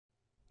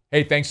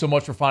Hey, thanks so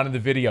much for finding the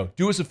video.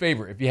 Do us a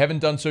favor. If you haven't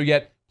done so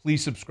yet,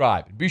 please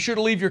subscribe. And be sure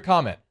to leave your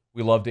comment.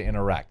 We love to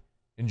interact.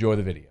 Enjoy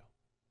the video.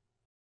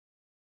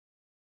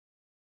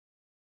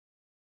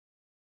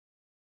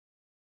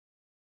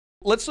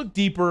 Let's look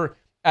deeper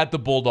at the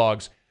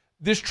Bulldogs.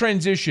 This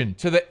transition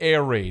to the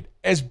air raid,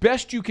 as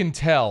best you can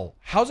tell,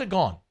 how's it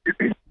gone?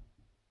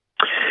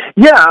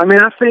 Yeah, I mean,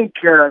 I think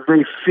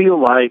they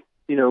feel like,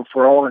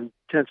 for all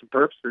intents and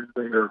purposes,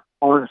 they're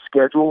on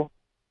schedule,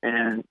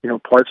 and,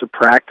 parts of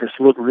practice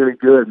look really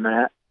good,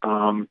 Matt.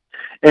 And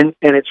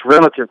it's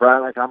relative, right?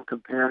 Like, I'm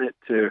comparing it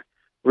to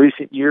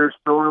recent years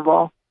throwing the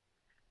ball,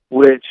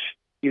 which,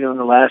 in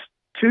the last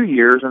 2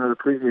 years under the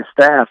previous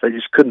staff, they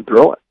just couldn't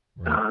throw it.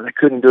 Right. They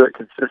couldn't do it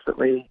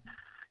consistently.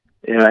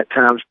 At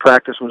times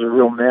practice was a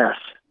real mess,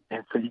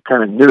 and so you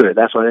kind of knew it.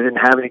 That's why they didn't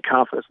have any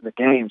confidence in the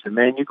games. And,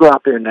 man, you go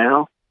out there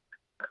now,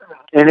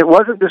 and it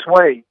wasn't this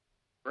way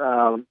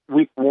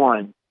week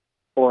 1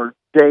 or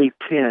day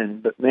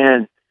 10, but,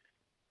 man,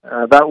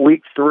 about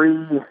week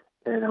 3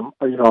 and,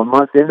 a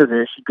month into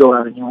this, you go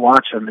out and you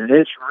watch them, and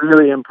it's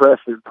really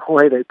impressive the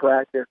way they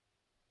practice.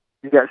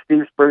 You got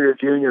Steve Spurrier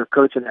Jr.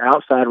 coaching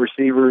outside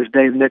receivers,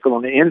 Dave Nickel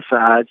on the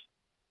insides,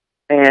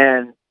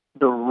 and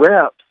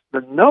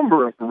the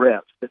number of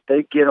reps that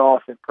they get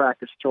off in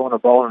practice throwing a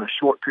ball in a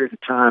short period of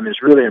time is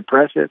really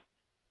impressive.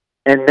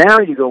 And now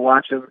you go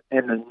watch them,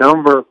 and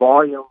the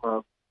volume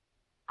of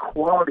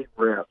quality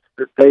reps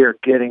that they are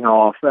getting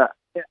off,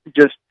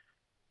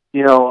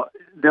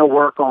 they'll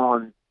work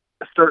on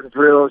certain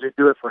drills. They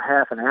do it for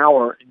half an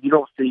hour, and you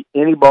don't see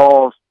any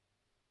balls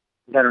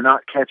that are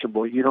not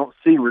catchable. You don't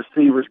see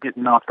receivers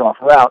getting knocked off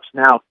routes.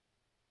 Now,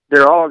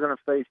 they're all going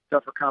to face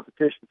tougher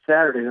competition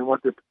Saturday than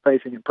what they're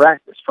facing in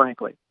practice,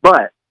 frankly.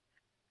 But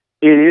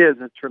it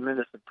is a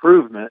tremendous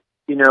improvement.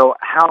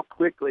 How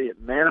quickly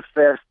it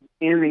manifests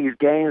in these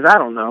games, I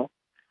don't know.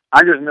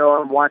 I just know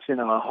I'm watching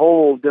a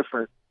whole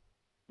different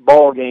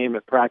ball game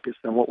at practice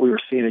than what we were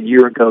seeing a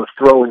year ago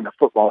throwing the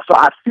football. So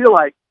I feel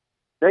like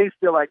they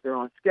feel like they're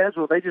on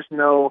schedule. They just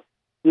know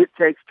it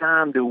takes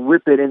time to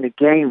whip it into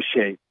game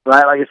shape,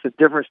 right? Like, it's the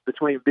difference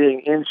between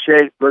being in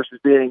shape versus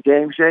being in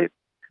game shape.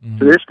 Mm-hmm.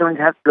 So they're just going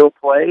to have to go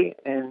play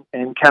and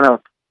kind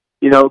of,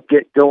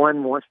 get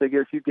going once they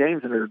get a few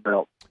games under their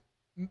belt.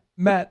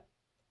 Matt,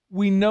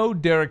 we know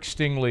Derek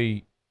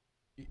Stingley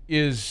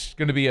is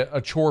going to be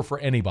a chore for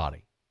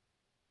anybody.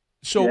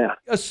 So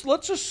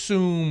let's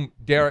assume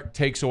Derek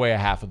takes away a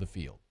half of the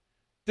field.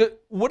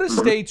 What does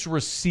State's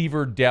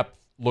receiver depth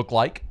look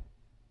like?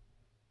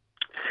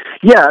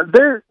 Yeah,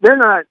 they're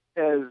not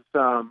as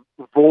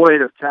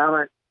void of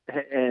talent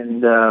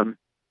and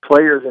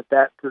players at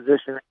that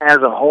position as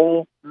a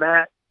whole,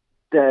 Matt,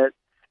 that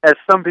as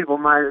some people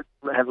might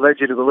have led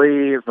you to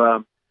believe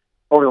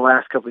over the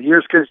last couple of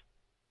years. Because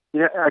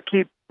I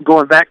keep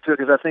going back to it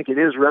because I think it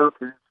is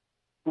relative.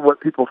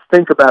 What people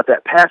think about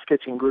that pass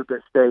catching group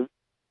at State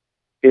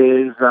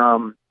is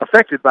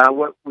affected by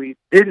what we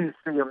didn't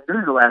see them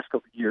do the last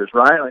couple of years,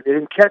 right? Like, they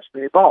didn't catch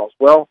many balls.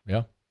 Well,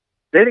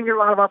 they didn't get a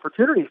lot of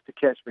opportunities to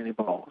catch many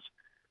balls.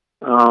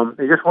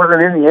 They just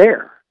wasn't in the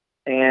air,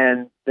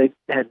 and they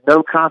had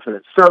no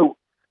confidence. So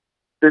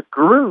the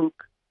group,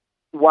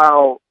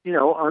 while,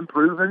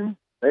 unproven,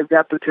 they've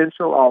got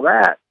potential, all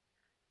that,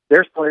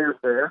 there's players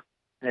there,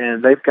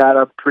 and they've got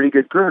a pretty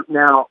good group.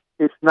 Now,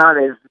 it's not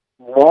as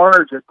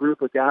large a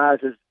group of guys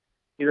as,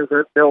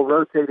 they'll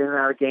rotate in and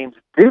out of games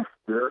this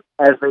year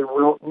as they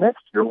will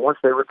next year once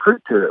they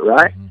recruit to it,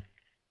 right? Mm-hmm.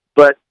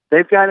 But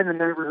they've got in the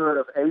neighborhood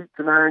of 8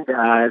 to 9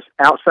 guys,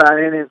 outside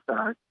and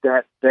inside,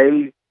 that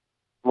they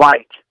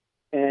like.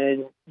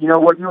 And,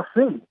 what you'll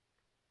see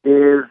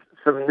is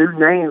some new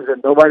names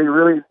that nobody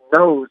really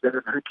knows that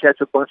are going to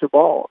catch a bunch of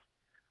balls.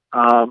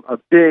 A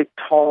big,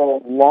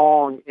 tall,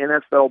 long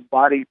NFL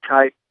body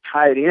type,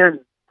 tight end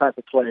type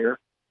of player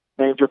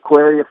named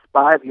Jaquarius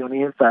Spivey on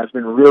the inside has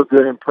been real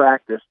good in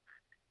practice.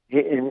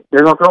 And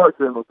they're going to throw it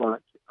to him a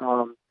bunch.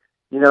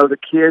 The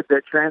kid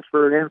that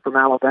transferred in from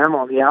Alabama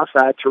on the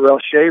outside, Terrell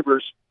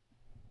Shavers,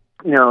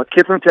 a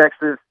kid from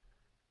Texas,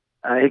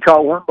 he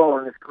caught one ball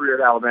in his career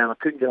at Alabama,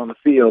 couldn't get on the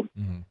field.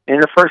 Mm-hmm.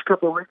 And the first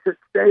couple of weeks at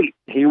State,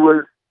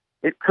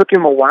 it took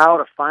him a while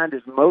to find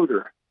his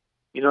motor.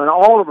 And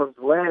all of his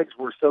legs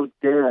were so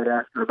dead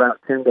after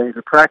about 10 days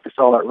of practice,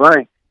 all that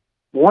running.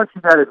 Once he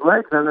got his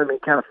legs under him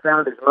and kind of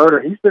found his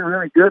motor, he's been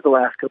really good the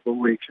last couple of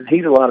weeks, and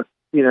he's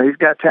he's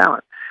got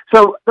talent.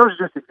 So those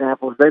are just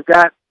examples. They've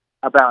got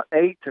about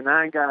 8 to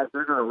 9 guys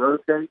they're going to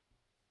rotate.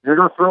 They're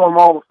going to throw them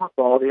all the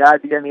football. The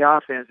idea in the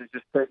offense is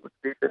just take what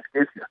the defense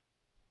gives you.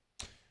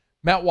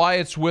 Matt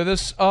Wyatt's with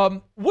us.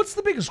 What's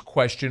the biggest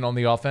question on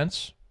the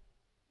offense?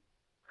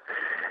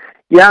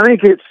 Yeah, I think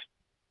it's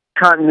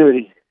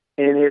continuity.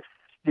 And it's,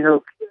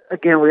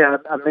 again,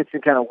 I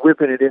mentioned kind of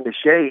whipping it into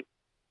shape.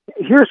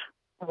 Here's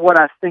what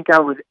I think I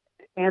would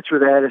answer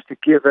that is to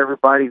give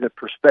everybody the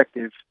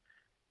perspective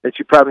that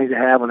you probably need to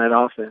have on that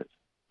offense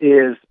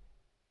is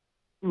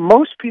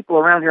most people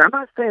around here, I'm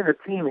not saying the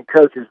team and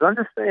coaches, I'm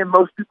just saying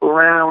most people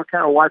around, we're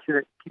kind of watching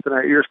it, keeping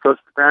our ears close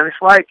to the ground.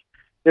 It's like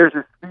there's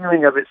this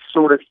feeling of it's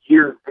sort of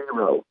year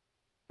zero,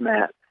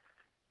 Matt.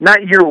 not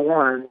year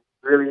one,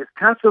 really. It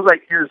kind of feels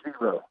like year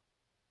zero.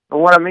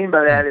 And what I mean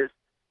by that is,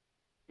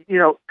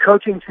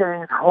 coaching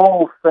change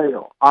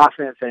wholesale,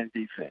 offense and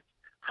defense.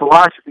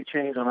 Philosophy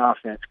change on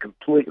offense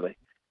completely.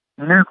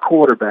 New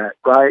quarterback,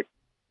 right?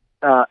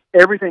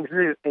 Everything's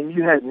new, and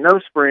you had no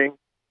spring,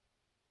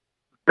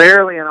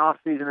 barely an off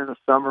season in the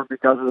summer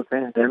because of the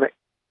pandemic.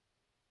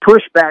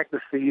 Push back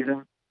the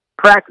season.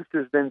 Practice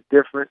has been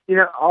different.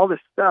 All this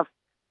stuff.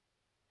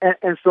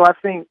 And so I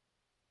think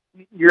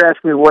you're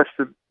asking me what's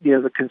the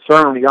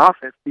concern on the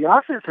offense. The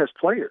offense has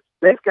players.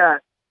 They've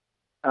got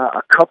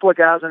a couple of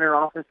guys on their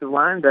offensive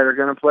line that are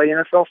going to play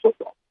NFL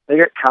football. They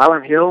got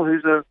Kylin Hill,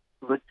 who's a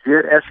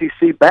legit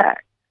SEC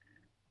back.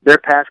 Their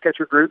pass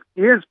catcher group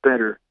is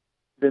better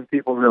than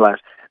people realize.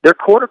 Their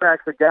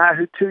quarterback's a guy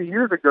who 2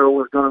 years ago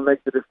was going to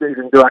make the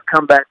decision, do I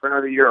come back for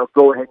another year or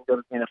go ahead and go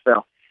to the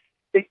NFL?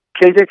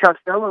 K.J.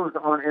 Costello is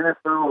on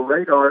NFL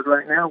radars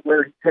right now,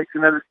 whether he takes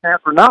another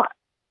snap or not.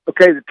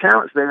 Okay, the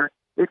talent's there.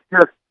 It's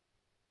just,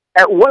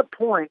 at what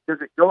point does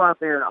it go out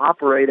there and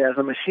operate as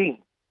a machine,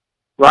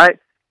 right?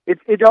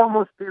 It'd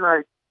almost be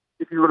like,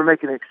 if you were to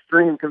make an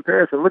extreme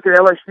comparison, look at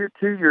LSU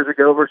 2 years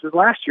ago versus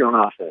last year on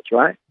offense,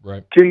 right?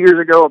 Right. 2 years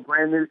ago, a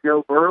brand new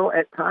Joe Burrow.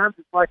 At times,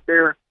 it's like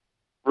they're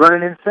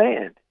running in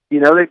sand.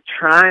 They're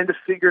trying to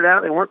figure it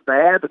out. They weren't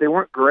bad, but they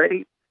weren't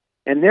great.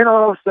 And then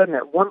all of a sudden,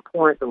 at one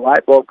point, the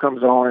light bulb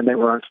comes on and they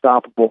were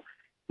unstoppable.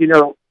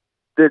 The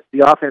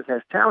offense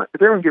has talent, but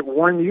they're going to get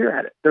 1 year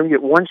at it. They're going to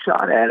get one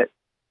shot at it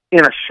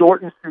in a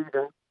shortened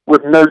season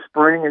with no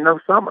spring and no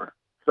summer.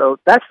 So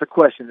that's the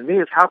question to me,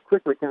 is how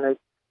quickly can they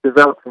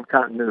develop some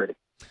continuity?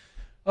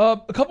 A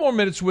couple more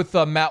minutes with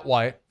Matt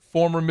Wyatt,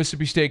 former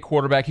Mississippi State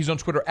quarterback. He's on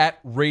Twitter at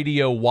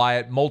Radio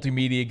Wyatt,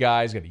 multimedia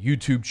guy. He's got a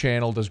YouTube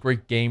channel, does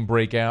great game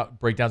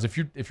breakdowns. If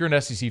you're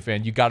an SEC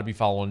fan, you got to be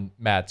following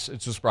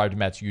subscribe to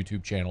Matt's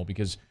YouTube channel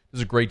because he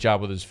does a great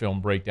job with his film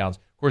breakdowns.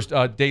 Of course,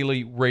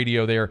 daily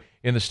radio there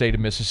in the state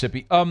of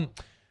Mississippi.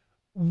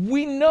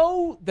 We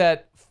know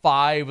that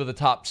 5 of the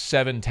top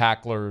 7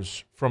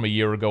 tacklers from a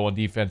year ago on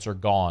defense are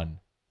gone.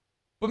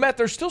 But, Matt,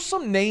 there's still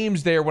some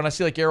names there when I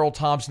see like Errol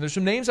Thompson. There's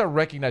some names I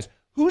recognize.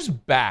 Who's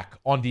back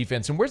on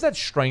defense, and where's that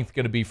strength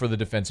going to be for the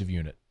defensive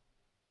unit?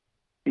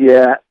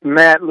 Yeah,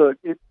 Matt, look,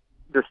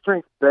 the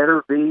strength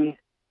better be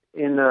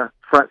in the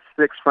front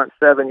 6, front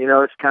 7.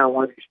 It's kind of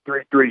one of these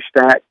 3-3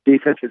 stack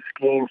defensive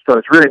schemes, so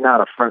it's really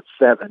not a front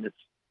 7. It's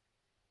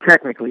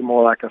technically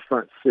more like a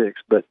front 6,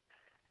 but,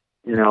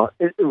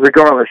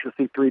 regardless, you'll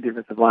see 3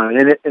 defensive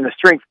linemen. And the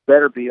strength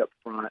better be up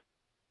front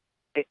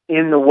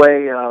in the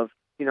way of,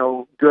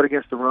 good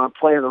against the run,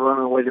 playing the run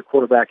on the way to the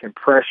quarterback and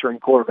pressuring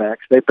quarterbacks.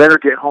 They better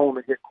get home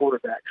and hit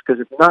quarterbacks, because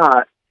if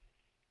not,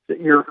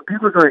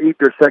 people are going to eat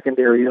their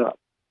secondary up.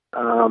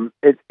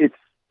 It's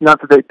not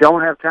that they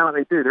don't have talent;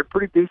 they do. They're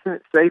pretty decent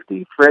at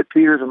safety. Fred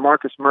Peters and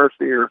Marcus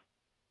Murphy are,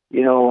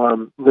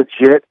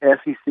 legit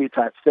SEC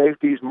type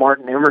safeties.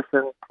 Martin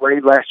Emerson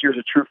played last year as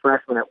a true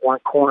freshman at one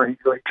corner. He's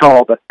really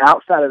tall, but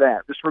outside of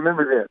that, just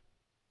remember this: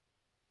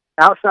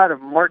 outside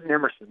of Martin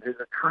Emerson, who's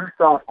a true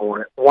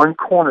sophomore at one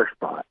corner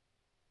spot,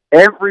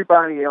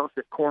 everybody else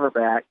at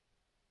cornerback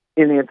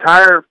in the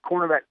entire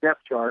cornerback depth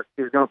chart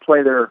is going to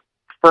play their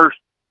first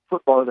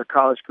football of their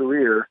college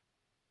career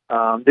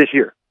this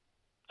year.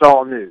 It's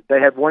all new. They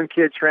had one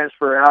kid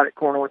transfer out at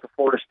corner with the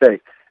Florida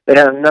State. They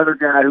had another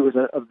guy who was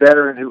a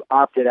veteran who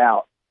opted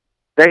out.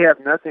 They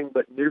have nothing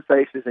but new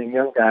faces and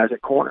young guys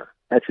at corner.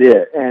 That's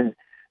it. And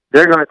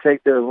they're going to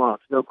take their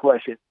lumps, no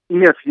question,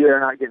 if you're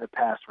not getting a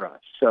pass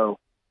rush. So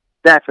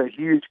that's a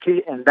huge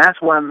key, and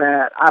that's why,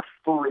 Matt, I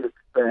fully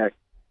expect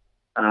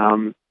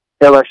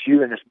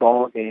LSU in this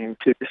ball game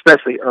to,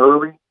 especially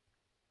early,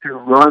 to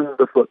run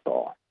the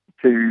football,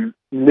 to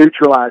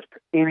neutralize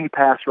any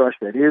pass rush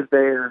that is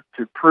there,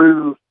 to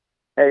prove,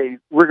 hey,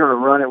 we're going to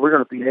run it, we're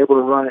going to be able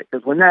to run it,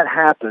 because when that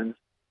happens,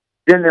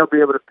 then they'll be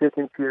able to pick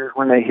and choose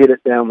when they hit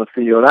it down the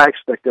field. I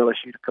expect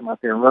LSU to come out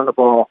there and run the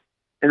ball,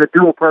 and the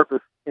dual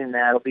purpose in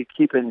that will be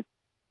keeping,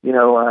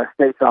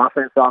 State's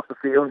offense off the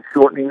field and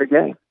shortening the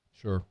game.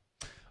 Sure.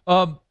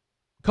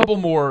 Couple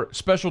more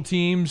special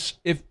teams.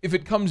 If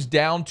it comes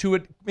down to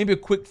it, maybe a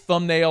quick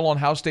thumbnail on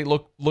how State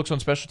looks on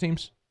special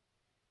teams.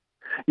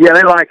 Yeah,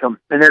 they like them,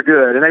 and they're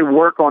good, and they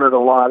work on it a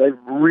lot. They've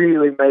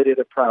really made it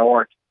a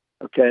priority.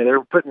 Okay,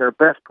 they're putting their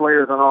best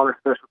players on all their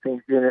special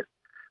teams units.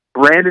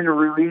 Brandon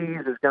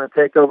Ruiz is going to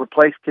take over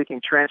place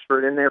kicking,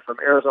 transferred in there from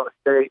Arizona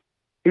State.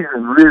 He's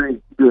been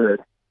really good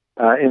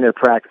in their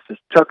practices.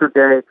 Tucker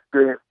Day,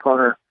 experienced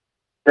punter.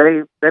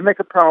 They make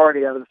a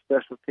priority out of the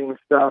special team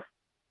stuff.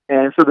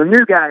 And so the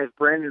new guy is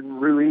Brandon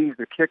Ruiz,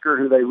 the kicker,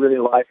 who they really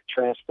like to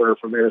transfer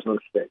from Arizona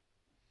State.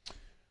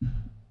 All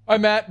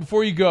right, Matt,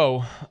 before you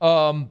go,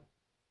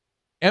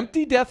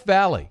 empty Death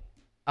Valley.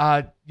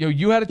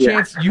 You had a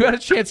chance. Yeah. You had a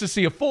chance to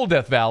see a full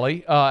Death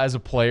Valley as a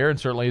player and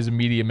certainly as a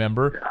media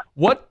member.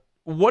 Yeah.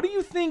 What do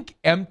you think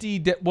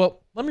empty?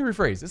 Well, let me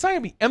rephrase. It's not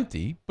going to be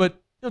empty,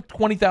 but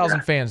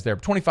 20,000 fans there,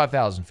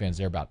 25,000 fans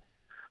thereabout.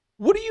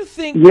 What do you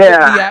think the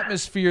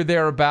atmosphere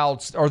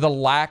thereabouts, or the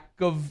lack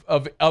of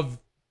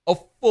a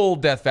full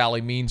Death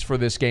Valley means for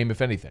this game,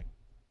 if anything?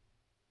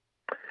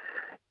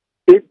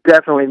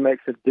 definitely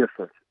makes a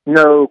difference.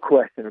 No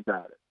question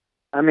about it.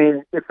 I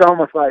mean, it's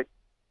almost like,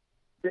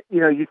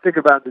 you think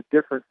about the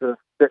difference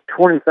that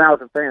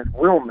 20,000 fans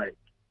will make.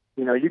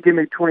 You give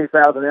me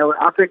 20,000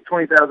 I'll take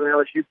 20,000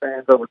 LSU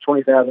fans over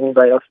 20,000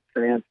 anybody else's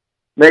fans,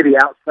 maybe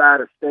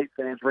outside of state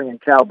fans ringing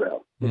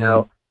cowbell.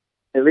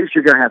 At least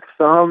you're going to have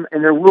some,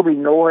 and there will be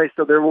noise,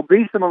 so there will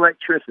be some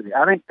electricity.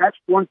 I think that's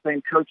one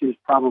thing coaches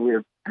probably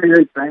are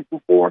very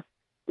thankful for.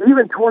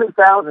 Even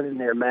 20,000 in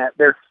there, Matt,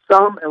 there's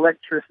some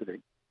electricity,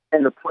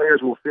 and the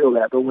players will feel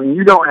that. But when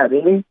you don't have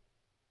any,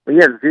 when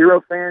you have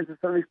zero fans in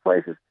some of these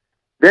places,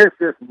 there's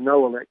just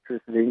no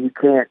electricity, and you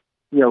can't,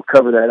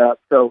 cover that up.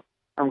 So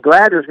I'm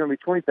glad there's going to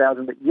be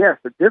 20,000, but yes,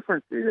 the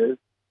difference is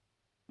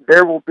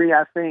there will be,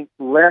 I think,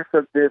 less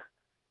of this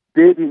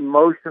big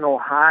emotional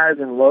highs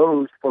and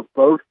lows for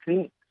both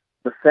teams.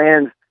 The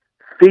fans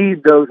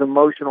feed those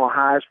emotional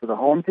highs for the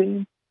home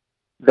team.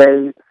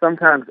 They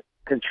sometimes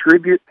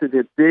contribute to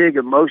the big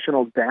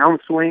emotional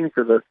downswing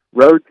for the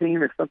road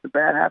team if something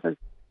bad happens.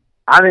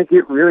 I think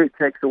it really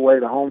takes away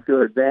the home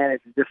field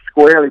advantage and just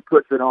squarely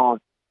puts it on,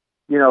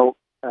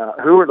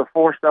 who are the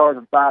 4 stars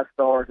and 5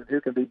 stars and who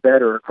can be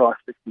better across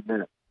 60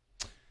 minutes.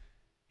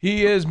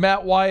 He is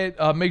Matt Wyatt.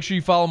 Make sure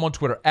you follow him on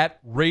Twitter,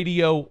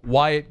 @Radio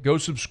Wyatt. Go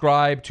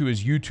subscribe to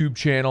his YouTube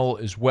channel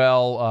as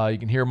well. You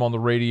can hear him on the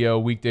radio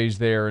weekdays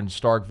there in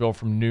Starkville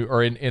from noon,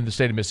 or in the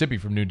state of Mississippi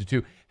from noon to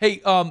 2. Hey,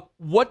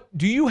 what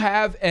do you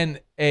have an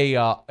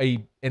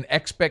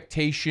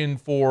expectation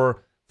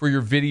for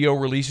your video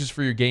releases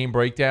for your game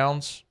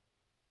breakdowns?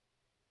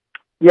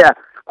 Yeah,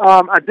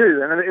 I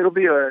do, and it'll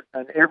be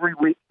an every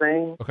week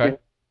thing. Okay,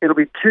 it'll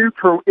be two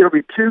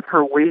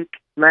per week.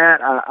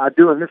 Matt, I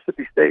do a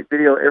Mississippi State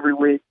video every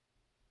week,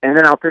 and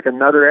then I'll pick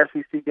another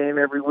SEC game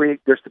every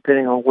week, just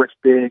depending on which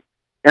big.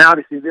 And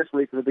obviously this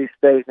week it'll be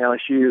State and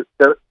LSU.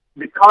 So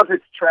because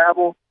it's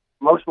travel,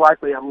 most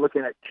likely I'm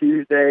looking at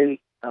Tuesday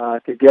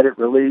to get it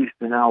released,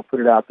 and I'll put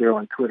it out there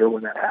on Twitter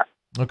when that happens.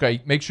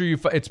 Okay, make sure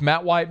it's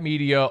Matt Wyatt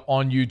Media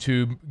on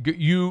YouTube.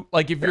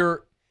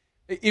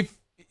 If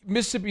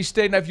Mississippi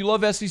State, now if you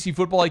love SEC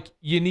football,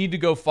 you need to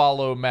go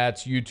follow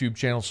Matt's YouTube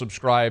channel,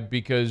 subscribe,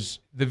 because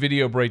the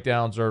video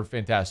breakdowns are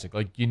fantastic.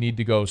 You need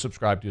to go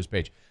subscribe to his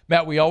page.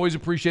 Matt, we always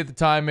appreciate the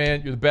time,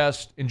 man. You're the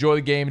best. Enjoy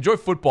the game. Enjoy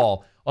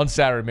football on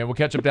Saturday, man. We'll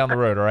catch up down the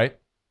road, all right?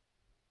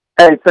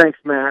 Hey, thanks,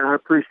 man. I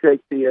appreciate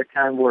the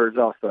kind words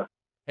also.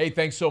 Hey,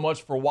 thanks so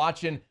much for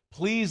watching.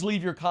 Please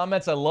leave your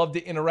comments. I love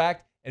to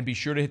interact, and be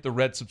sure to hit the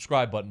red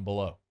subscribe button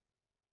below.